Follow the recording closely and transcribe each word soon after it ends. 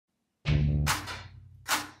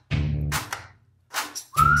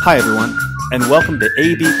Hi, everyone, and welcome to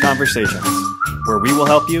AB Conversations, where we will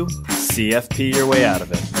help you CFP your way out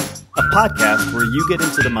of it. A podcast where you get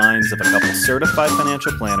into the minds of a couple certified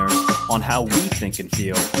financial planners on how we think and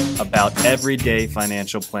feel about everyday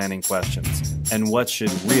financial planning questions and what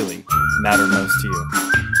should really matter most to you.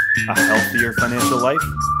 A healthier financial life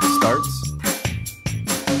starts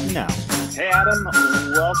now. Hey, Adam,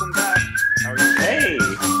 welcome back. How are you? Hey,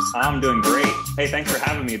 I'm doing great. Hey, thanks for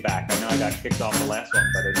having me back. I know I got kicked off the last one,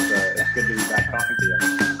 but it's good to be back talking to you.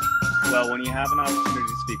 Well, when you have an opportunity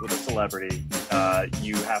to speak with a celebrity,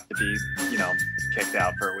 you have to be, kicked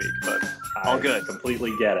out for a week, but all good.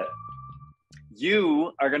 Completely get it.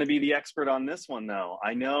 You are going to be the expert on this one, though.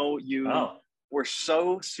 I know you were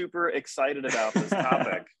so super excited about this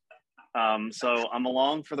topic. So I'm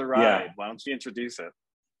along for the ride. Yeah. Why don't you introduce it?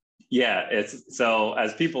 Yeah, so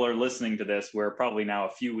as people are listening to this, we're probably now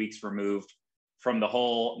a few weeks removed from the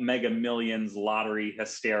whole Mega Millions lottery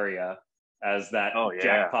hysteria as that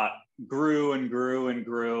jackpot grew and grew and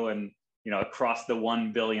grew and, across the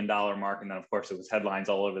 $1 billion mark. And then, of course, it was headlines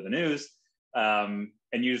all over the news. And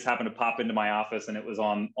you just happened to pop into my office and it was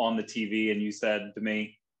on the TV. And you said to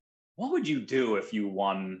me, what would you do if you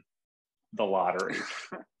won the lottery?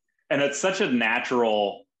 And it's such a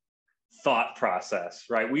natural thought process,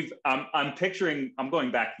 right? I'm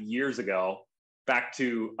going back years ago, back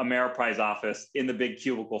to Ameriprise office in the big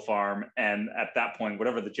cubicle farm. And at that point,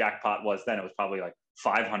 whatever the jackpot was then, it was probably like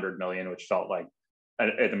 500 million, which felt like,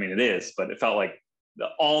 it is, but it felt like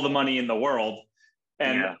all the money in the world.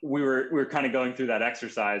 And we were kind of going through that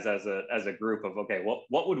exercise as a group of, okay,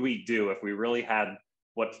 what would we do if we really had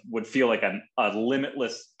what would feel like a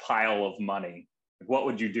limitless pile of money? What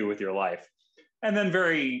would you do with your life? And then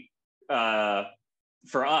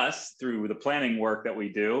for us, through the planning work that we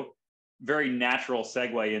do, very natural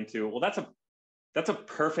segue into, well, that's a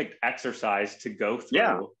perfect exercise to go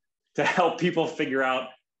through to help people figure out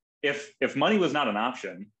if money was not an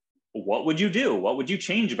option, what would you do? What would you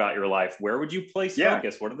change about your life? Where would you place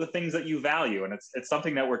focus? What are the things that you value? And it's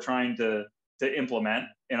something that we're trying to implement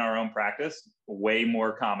in our own practice way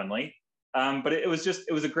more commonly. But it was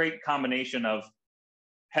a great combination of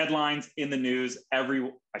headlines in the news. I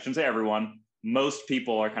shouldn't say everyone, most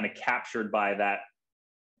people are kind of captured by that.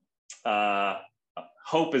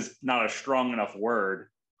 Hope is not a strong enough word.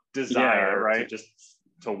 Desire,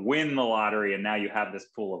 to win the lottery, and now you have this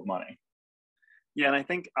pool of money. Yeah, and I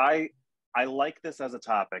think I like this as a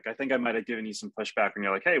topic. I think I might have given you some pushback when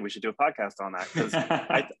you're like, hey, we should do a podcast on that. Because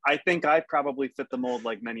I think I probably fit the mold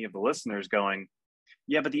like many of the listeners going,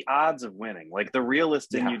 yeah, but the odds of winning, like the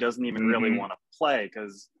realist in you doesn't even really want to play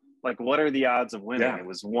because like, what are the odds of winning? It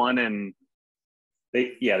was one in...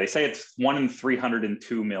 They say it's 1 in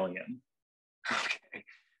 302 million. Okay.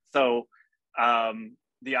 So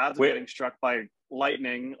the odds of getting struck by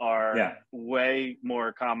lightning are way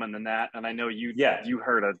more common than that. And I know you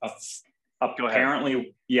heard it.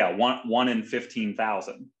 Apparently, 1 in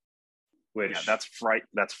 15,000. Which that's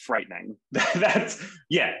frightening.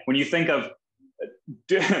 When you think of,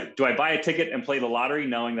 do I buy a ticket and play the lottery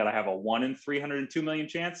knowing that I have a 1 in 302 million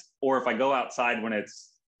chance? Or if I go outside when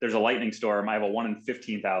there's a lightning storm, I have a 1 in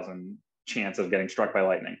 15,000 chance of getting struck by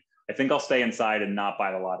lightning. I think I'll stay inside and not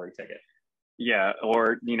buy the lottery ticket. Yeah,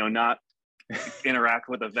 or, not interact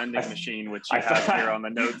with a vending machine, which you have here on the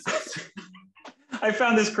notes. I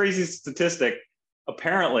found this crazy statistic.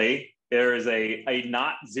 Apparently, there is a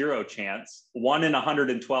not zero chance, 1 in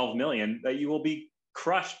 112 million, that you will be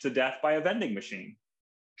crushed to death by a vending machine.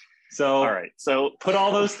 So, all right. So put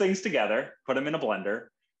all those things together, put them in a blender.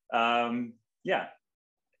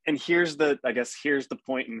 And here's the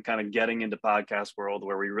point in kind of getting into podcast world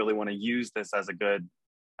where we really want to use this as a good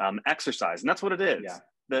exercise. And that's what it is.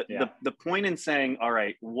 The point in saying, all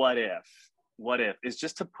right, what if is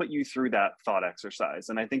just to put you through that thought exercise.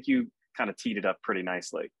 And I think you kind of teed it up pretty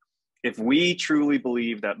nicely. If we truly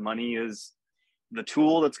believe that money is the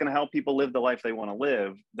tool that's going to help people live the life they want to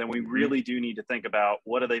live, then we really do need to think about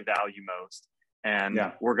what do they value most. And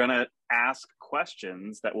we're going to ask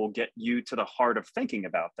questions that will get you to the heart of thinking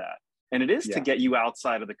about that. And it is to get you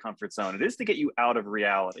outside of the comfort zone. It is to get you out of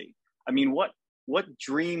reality. I mean, what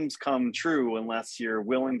dreams come true unless you're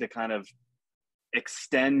willing to kind of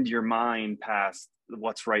extend your mind past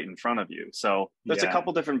what's right in front of you? So there's a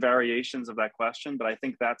couple different variations of that question, but I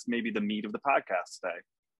think that's maybe the meat of the podcast today.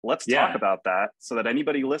 Let's talk about that so that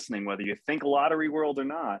anybody listening, whether you think lottery world or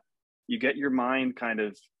not, you get your mind kind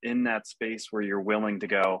of in that space where you're willing to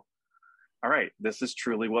go, all right, this is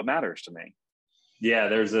truly what matters to me. Yeah,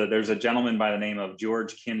 there's a gentleman by the name of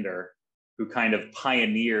George Kinder who kind of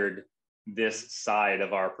pioneered this side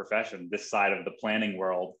of our profession, this side of the planning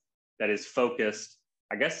world that is focused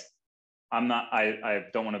I guess I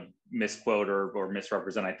don't want to misquote or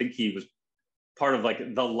misrepresent. I think he was part of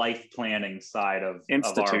like the life planning side of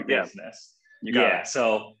our business. Yeah.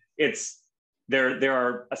 So there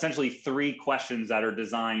are essentially 3 questions that are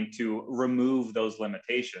designed to remove those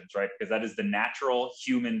limitations, right? Because that is the natural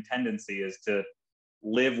human tendency, is to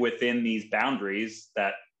live within these boundaries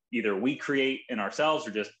that either we create in ourselves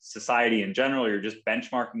or just society in general, or you're just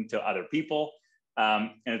benchmarking to other people.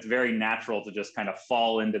 And it's very natural to just kind of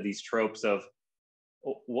fall into these tropes of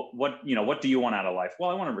what do you want out of life? Well,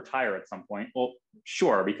 I want to retire at some point. Well,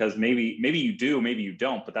 sure, because maybe you do, maybe you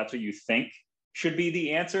don't, but that's what you think should be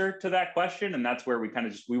the answer to that question. And that's where we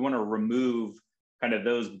want to remove kind of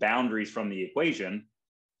those boundaries from the equation,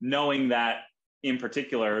 knowing that in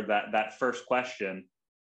particular, that first question,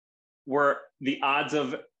 were the odds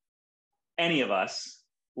of any of us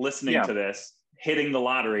listening to this hitting the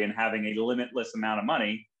lottery and having a limitless amount of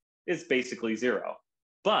money is basically 0.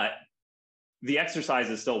 But the exercise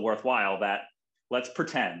is still worthwhile. That, let's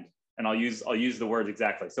pretend, and I'll use the words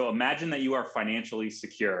exactly. So imagine that you are financially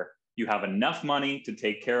secure. You have enough money to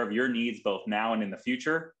take care of your needs both now and in the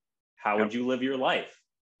future. How would you live your life?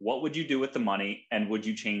 What would you do with the money? And would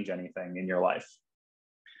you change anything in your life?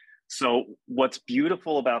 So what's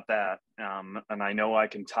beautiful about that, and I know I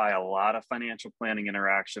can tie a lot of financial planning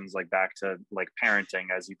interactions back to parenting,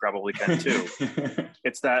 as you probably can too.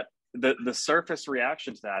 It's that the surface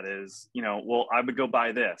reaction to that is, well, I would go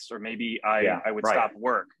buy this, or maybe I would stop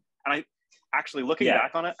work. And I actually, looking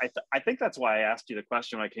back on it, I think that's why I asked you the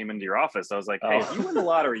question when I came into your office. I was like, hey, if you win the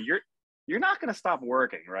lottery, you're not going to stop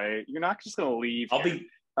working, right? You're not just going to leave.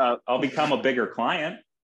 I'll become a bigger client.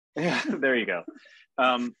 Yeah, there you go.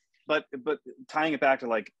 But tying it back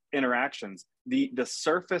to interactions, the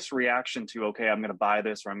surface reaction to, okay, I'm going to buy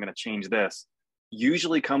this or I'm going to change this,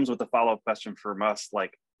 usually comes with a follow-up question from us,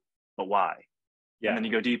 but why? Yeah. And then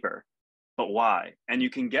you go deeper, but why? And you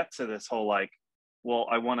can get to this whole well,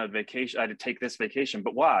 I want a vacation. I had to take this vacation,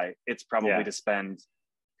 but why? It's probably to spend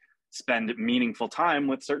meaningful time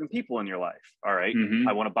with certain people in your life. All right. Mm-hmm.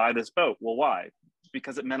 I want to buy this boat. Well, why?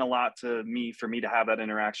 Because it meant a lot to me, for me to have that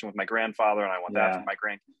interaction with my grandfather, and I want that for my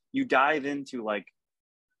you dive into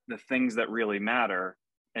the things that really matter.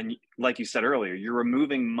 And like you said earlier, you're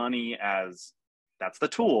removing money as that's the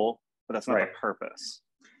tool, but that's not the purpose.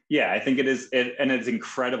 Yeah, I think it is. And it's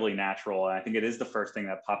incredibly natural. And I think it is the first thing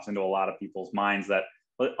that pops into a lot of people's minds. That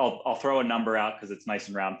I'll throw a number out because it's nice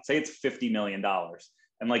and round. Say it's $50 million.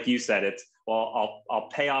 And like you said, it's, well, I'll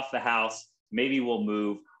pay off the house. Maybe we'll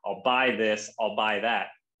move. I'll buy this. I'll buy that.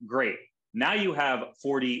 Great. Now you have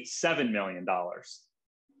 $47 million.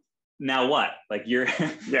 Now what? You're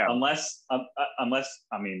unless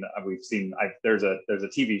I mean, we've seen there's a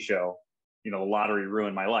TV show, the lottery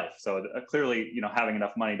ruined my life. So clearly, having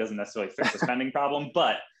enough money doesn't necessarily fix the spending problem.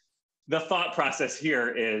 But the thought process here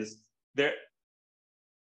is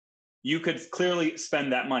you could clearly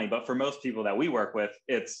spend that money. But for most people that we work with,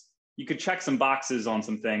 you could check some boxes on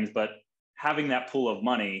some things, but having that pool of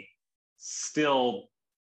money still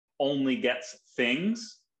only gets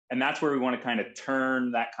things. And that's where we want to kind of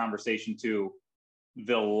turn that conversation to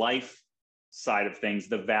the life side of things,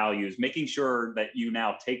 the values, making sure that you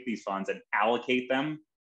now take these funds and allocate them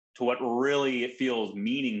to what really feels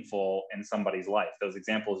meaningful in somebody's life. Those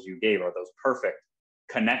examples you gave are those perfect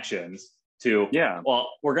connections to, well,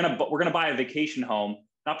 we're gonna buy a vacation home,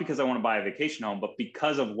 not because I want to buy a vacation home, but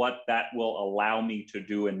because of what that will allow me to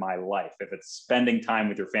do in my life. If it's spending time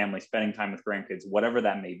with your family, spending time with grandkids, whatever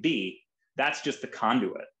that may be, that's just the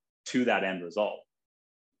conduit to that end result.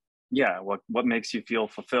 Yeah, what makes you feel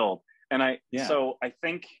fulfilled. And so I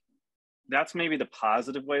think that's maybe the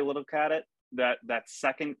positive way to look at it. That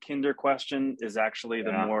second kinder question is actually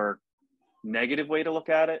the more negative way to look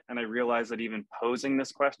at it. And I realize that even posing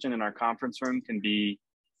this question in our conference room can be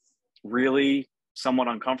really somewhat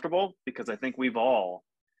uncomfortable, because I think we've all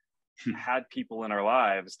had people in our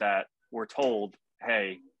lives that were told,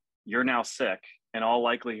 hey, you're now sick. In all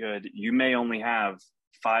likelihood, you may only have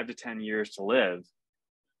 5 to 10 years to live.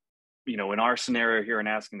 In our scenario here, and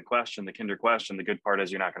asking the question, the kinder question, the good part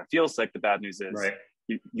is you're not going to feel sick. The bad news is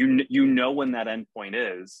you know when that end point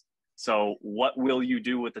is. So what will you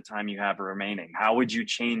do with the time you have remaining? How would you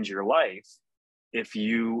change your life if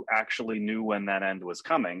you actually knew when that end was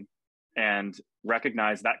coming? And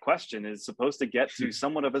recognize that question is supposed to get to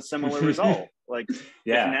somewhat of a similar result.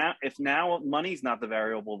 If now money's not the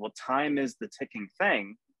variable, but time is the ticking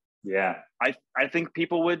thing. Yeah. I think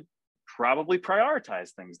people would probably prioritize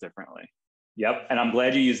things differently. Yep. And I'm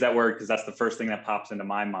glad you used that word, because that's the first thing that pops into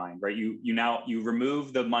my mind, right? You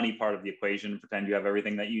remove the money part of the equation, pretend you have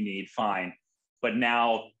everything that you need, fine. But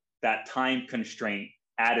now that time constraint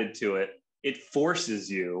added to it, it forces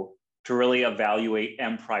you to really evaluate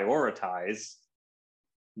and prioritize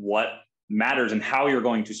what matters and how you're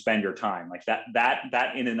going to spend your time. Like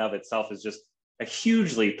that in and of itself is just a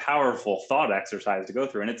hugely powerful thought exercise to go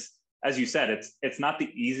through. And it's, as you said, it's not the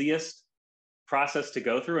easiest process to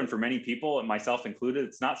go through. And for many people, and myself included,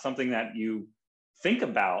 it's not something that you think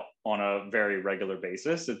about on a very regular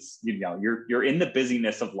basis. It's, you know, you're in the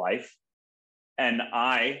busyness of life. And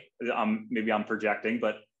maybe I'm projecting,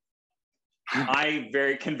 but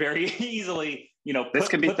I can very easily, you know, this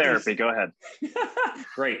can be therapy. Go ahead.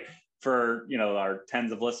 Great. For, you know, our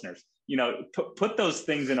tens of listeners, you know, put those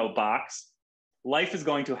things in a box. Life is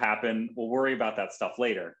going to happen. We'll worry about that stuff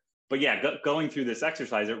later. But yeah, going through this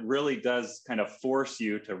exercise, it really does kind of force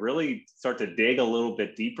you to really start to dig a little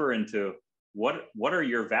bit deeper into what are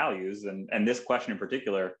your values? And this question in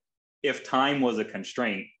particular, if time was a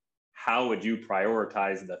constraint, how would you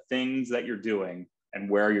prioritize the things that you're doing and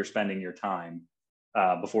where you're spending your time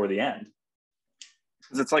before the end?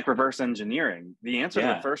 Because it's like reverse engineering. The answer to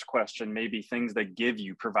the first question may be things that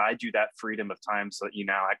provide you that freedom of time so that you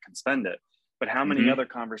now can spend it. But how many other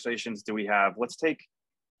conversations do we have? Let's take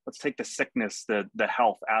the sickness, the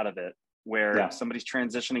health out of it, where somebody's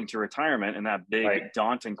transitioning to retirement, and that big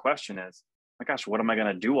daunting question is, my gosh, what am I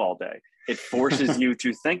going to do all day? It forces you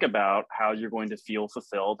to think about how you're going to feel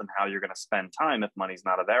fulfilled and how you're going to spend time if money's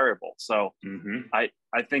not a variable. So I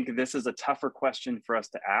think this is a tougher question for us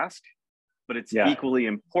to ask, but it's equally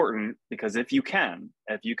important, because if you can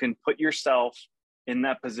put yourself in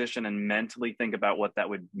that position and mentally think about what that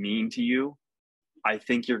would mean to you, I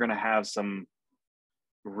think you're going to have some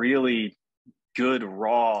really good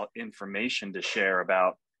raw information to share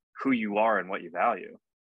about who you are and what you value.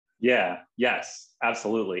 Yeah, yes,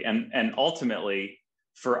 absolutely. And ultimately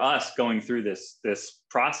for us going through this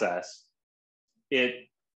process, it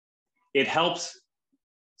helps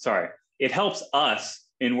us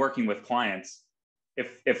in working with clients.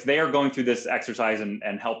 If they are going through this exercise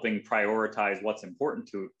and helping prioritize what's important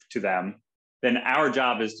to them, then our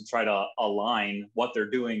job is to try to align what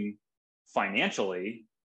they're doing financially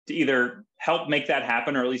to either help make that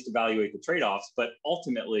happen or at least evaluate the trade-offs. But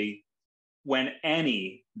ultimately, when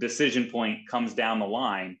any decision point comes down the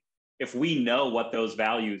line, if we know what those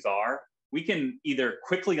values are, we can either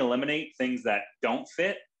quickly eliminate things that don't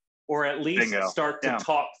fit, or at least start to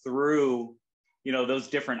talk through, you know, those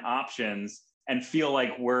different options and feel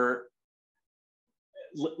like we're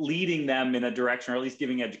leading them in a direction, or at least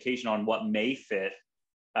giving education on what may fit,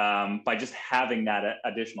 by just having that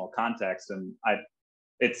additional context. And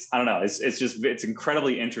it's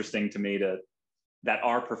incredibly interesting to me that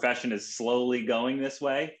our profession is slowly going this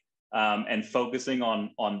way, and focusing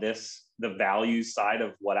on the values side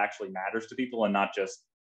of what actually matters to people, and not just,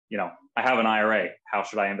 you know, I have an IRA, how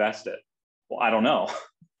should I invest it? Well, I don't know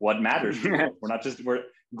what matters to people. We're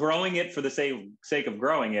growing it for the sake of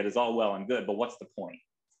growing it is all well and good, but what's the point?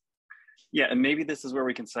 Yeah, and maybe this is where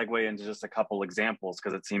we can segue into just a couple examples,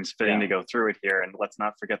 because it seems fitting to go through it here. And let's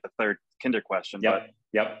not forget the third Kinder question.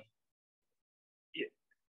 Yep.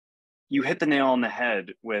 You hit the nail on the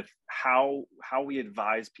head with how we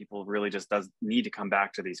advise people really just does need to come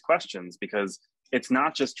back to these questions, because it's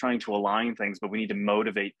not just trying to align things, but we need to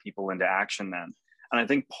motivate people into action then. And I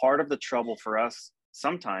think part of the trouble for us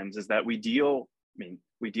sometimes is that we deal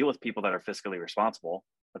with people that are fiscally responsible.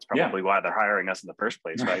 That's probably why they're hiring us in the first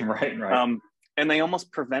place, right? right. And they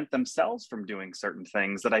almost prevent themselves from doing certain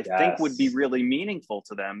things that I think would be really meaningful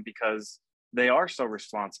to them, because they are so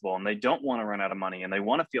responsible and they don't want to run out of money and they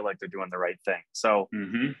want to feel like they're doing the right thing. So,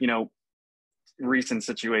 you know, recent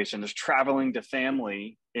situation is traveling to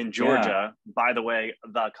family in Georgia, by the way,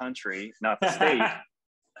 the country, not the state.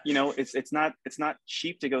 You know, it's not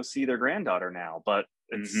cheap to go see their granddaughter now, but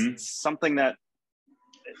it's something that,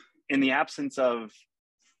 in the absence of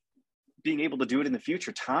being able to do it in the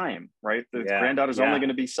future, time, right? The granddaughter's only going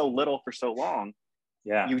to be so little for so long.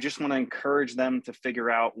 You just want to encourage them to figure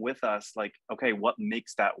out with us, like, okay, what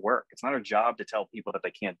makes that work? It's not our job to tell people that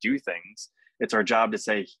they can't do things. It's our job to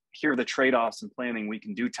say, here are the trade-offs and planning we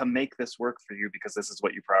can do to make this work for you, because this is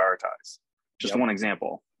what you prioritize. Just one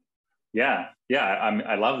example. Yeah.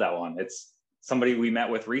 I love that one. It's somebody we met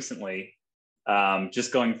with recently,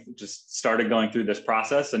 just started going through this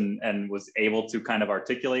process and was able to kind of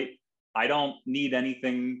articulate, I don't need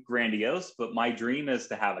anything grandiose, but my dream is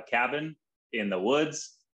to have a cabin in the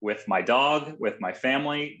woods with my dog, with my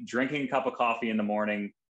family, drinking a cup of coffee in the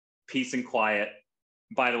morning, peace and quiet.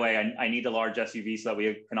 By the way, I need a large SUV so that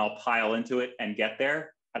we can all pile into it and get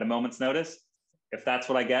there at a moment's notice. If that's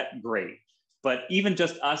what I get, great. But even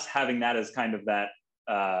just us having that as kind of that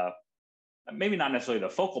maybe not necessarily the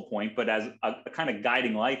focal point, but as a kind of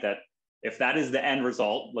guiding light that if that is the end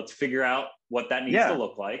result, let's figure out what that needs to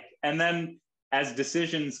look like. And then as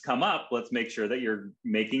decisions come up, let's make sure that you're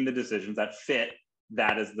making the decisions that fit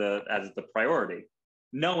that as the priority,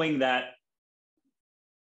 knowing that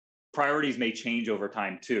priorities may change over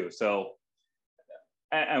time too. So,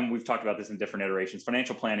 and we've talked about this in different iterations.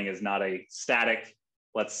 Financial planning is not a static,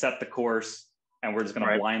 let's set the course and we're just going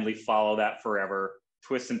to blindly follow that forever.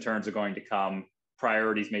 Twists and turns are going to come.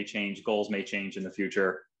 Priorities may change, goals may change in the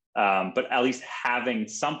future. But at least having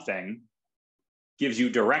something gives you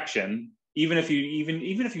direction, even if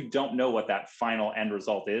you don't know what that final end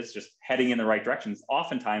result is. Just heading in the right directions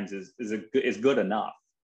oftentimes is good enough.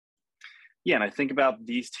 Yeah, and I think about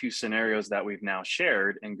these two scenarios that we've now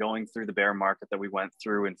shared, and going through the bear market that we went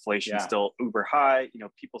through, inflation still uber high,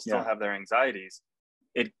 people still have their anxieties.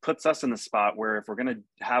 It puts us in the spot where if we're going to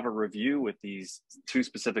have a review with these two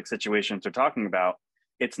specific situations we're talking about,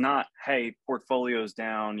 it's not, hey, portfolio's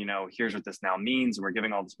down, here's what this now means, and we're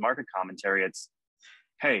giving all this market commentary. It's,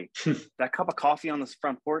 hey, that cup of coffee on this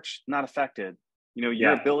front porch, not affected.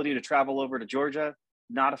 Your ability to travel over to Georgia,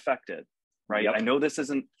 not affected, right? Yep. I know this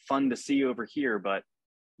isn't fun to see over here, but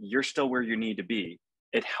you're still where you need to be.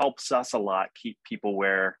 It helps us a lot keep people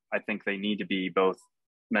where I think they need to be, both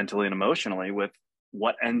mentally and emotionally, with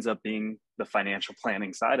what ends up being the financial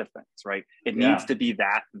planning side of things, right? It needs to be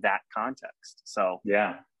that context. So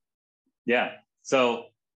yeah. So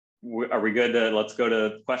are we good to, let's go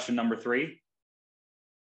to question number 3?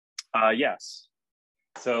 Yes.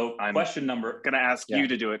 So I'm going to ask you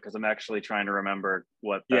to do it because I'm actually trying to remember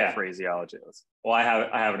what that phraseology is. Well, I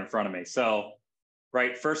have it in front of me. So,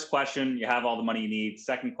 right, first question, you have all the money you need.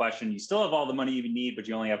 Second question, you still have all the money you need, but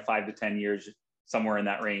you only have 5 to 10 years, somewhere in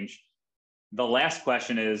that range. The last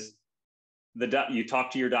question is, you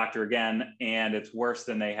talk to your doctor again, and it's worse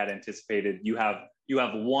than they had anticipated. You have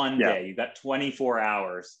one day, you've got 24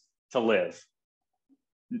 hours to live.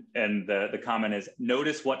 And the comment is,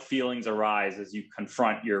 notice what feelings arise as you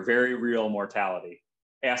confront your very real mortality.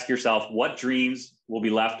 Ask yourself, what dreams will be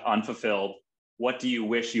left unfulfilled? What do you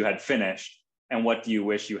wish you had finished? And what do you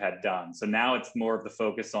wish you had done? So now it's more of the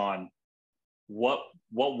focus on what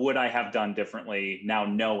would I have done differently, now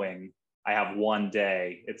knowing I have one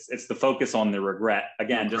day. It's the focus on the regret.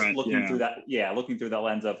 Again, just looking through that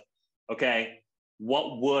lens of, okay,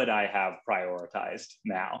 what would I have prioritized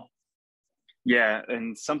now? Yeah,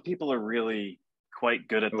 and some people are really quite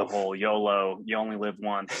good at the whole YOLO, you only live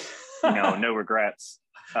once, no regrets.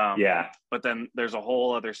 But then there's a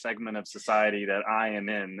whole other segment of society that I am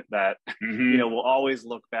in that, will always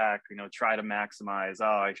look back, try to maximize,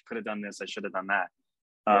 I could have done this, I should have done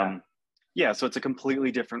that. So it's a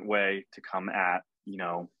completely different way to come at,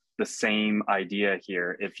 the same idea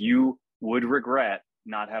here. If you would regret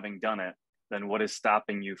not having done it, then what is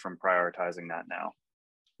stopping you from prioritizing that now?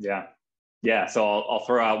 Yeah. So I'll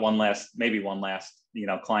throw out one last,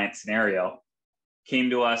 client scenario. Came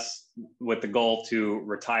to us with the goal to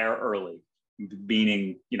retire early,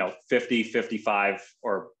 meaning, 50, 55,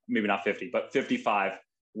 or maybe not 50, but 55,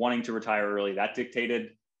 wanting to retire early. That dictated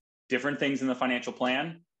different things in the financial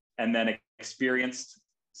plan, and then experienced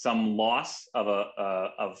some loss of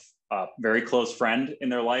a very close friend in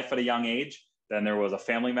their life at a young age. Then there was a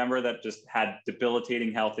family member that just had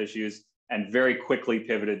debilitating health issues and very quickly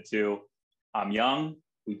pivoted to, I'm young,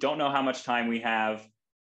 we don't know how much time we have.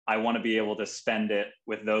 I want to be able to spend it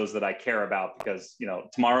with those that I care about, because,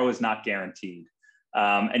 tomorrow is not guaranteed.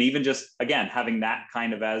 And even just, again, having that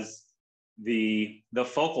kind of as the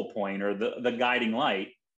focal point or the guiding light,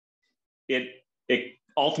 it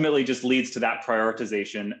ultimately just leads to that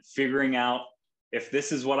prioritization, figuring out if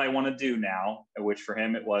this is what I want to do now, which for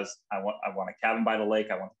him it was, I want a cabin by the lake,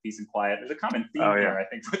 I want the peace and quiet. There's a common theme here, I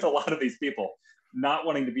think, with a lot of these people, not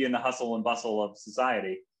wanting to be in the hustle and bustle of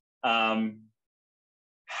society.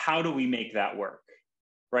 How do we make that work,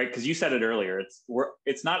 right? Because you said it earlier,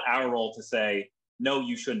 it's not our role to say, no,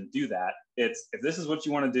 you shouldn't do that. It's, if this is what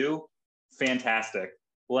you want to do, fantastic.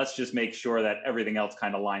 Let's just make sure that everything else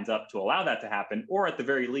kind of lines up to allow that to happen. Or at the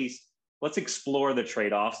very least, let's explore the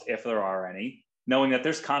trade-offs, if there are any, knowing that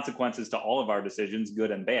there's consequences to all of our decisions,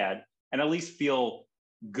 good and bad, and at least feel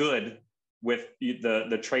good with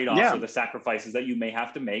the trade-offs or the sacrifices that you may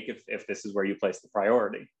have to make if this is where you place the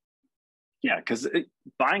priority. Yeah, because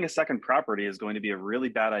buying a second property is going to be a really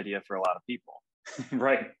bad idea for a lot of people.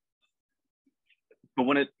 Right. But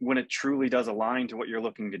when it truly does align to what you're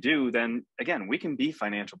looking to do, then again, we can be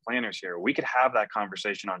financial planners here. We could have that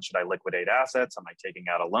conversation on, should I liquidate assets? Am I taking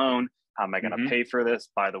out a loan? How am I going to pay for this?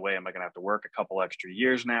 By the way, am I going to have to work a couple extra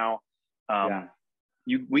years now?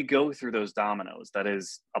 we go through those dominoes. That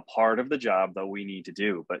is a part of the job that we need to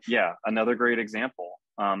do. But yeah, another great example,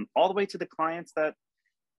 all the way to the clients that,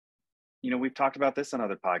 we've talked about this on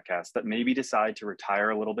other podcasts, that maybe decide to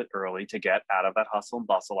retire a little bit early to get out of that hustle and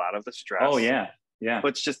bustle, out of the stress. Oh yeah. Yeah. But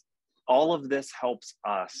it's just, all of this helps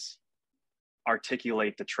us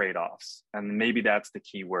articulate the trade-offs. And maybe that's the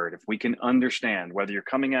key word. If we can understand whether you're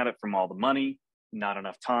coming at it from all the money, not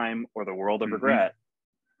enough time, or the world of regret,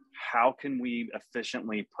 how can we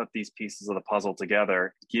efficiently put these pieces of the puzzle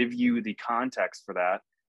together, give you the context for that,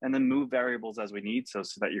 and then move variables as we need so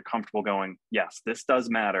that you're comfortable going, yes, this does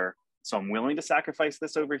matter. So I'm willing to sacrifice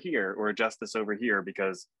this over here or adjust this over here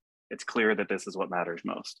because it's clear that this is what matters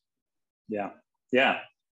most. Yeah. Yeah.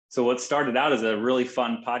 So what started out as a really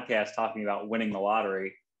fun podcast talking about winning the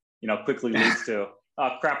lottery, quickly leads to,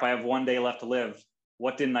 oh crap, I have one day left to live.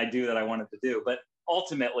 What didn't I do that I wanted to do? But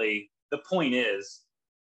ultimately, the point is,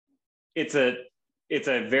 it's a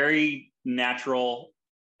very natural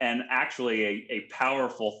and actually a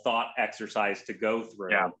powerful thought exercise to go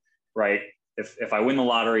through, right? If I win the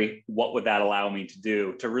lottery, what would that allow me to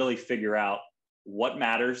do to really figure out what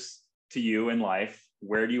matters to you in life?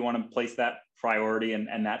 Where do you want to place that priority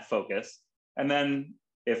and that focus? And then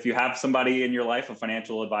if you have somebody in your life, a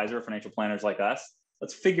financial advisor, financial planners like us,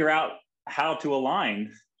 let's figure out how to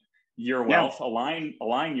align your wealth, align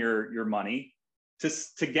your money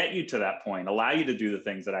to get you to that point, allow you to do the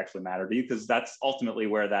things that actually matter to you, because that's ultimately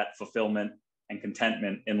where that fulfillment and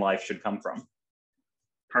contentment in life should come from.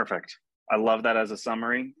 Perfect. I love that as a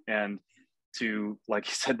summary. And to, like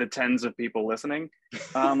you said, the tens of people listening,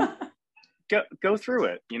 go through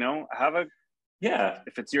it,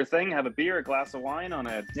 if it's your thing, have a beer, a glass of wine on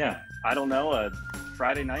a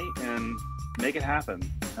Friday night, and make it happen.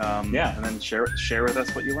 And then share with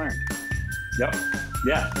us what you learned. Yep.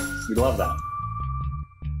 Yeah. We'd love that.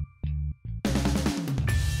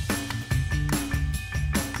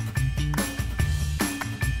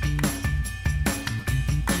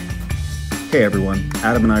 Hey everyone,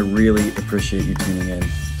 Adam and I really appreciate you tuning in.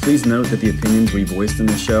 Please note that the opinions we voiced in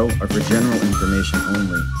this show are for general information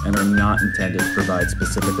only and are not intended to provide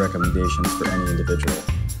specific recommendations for any individual.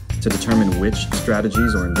 To determine which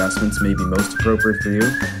strategies or investments may be most appropriate for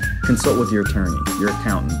you, consult with your attorney, your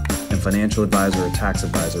accountant, and financial advisor or tax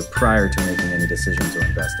advisor prior to making any decisions or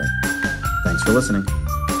investing. Thanks for listening.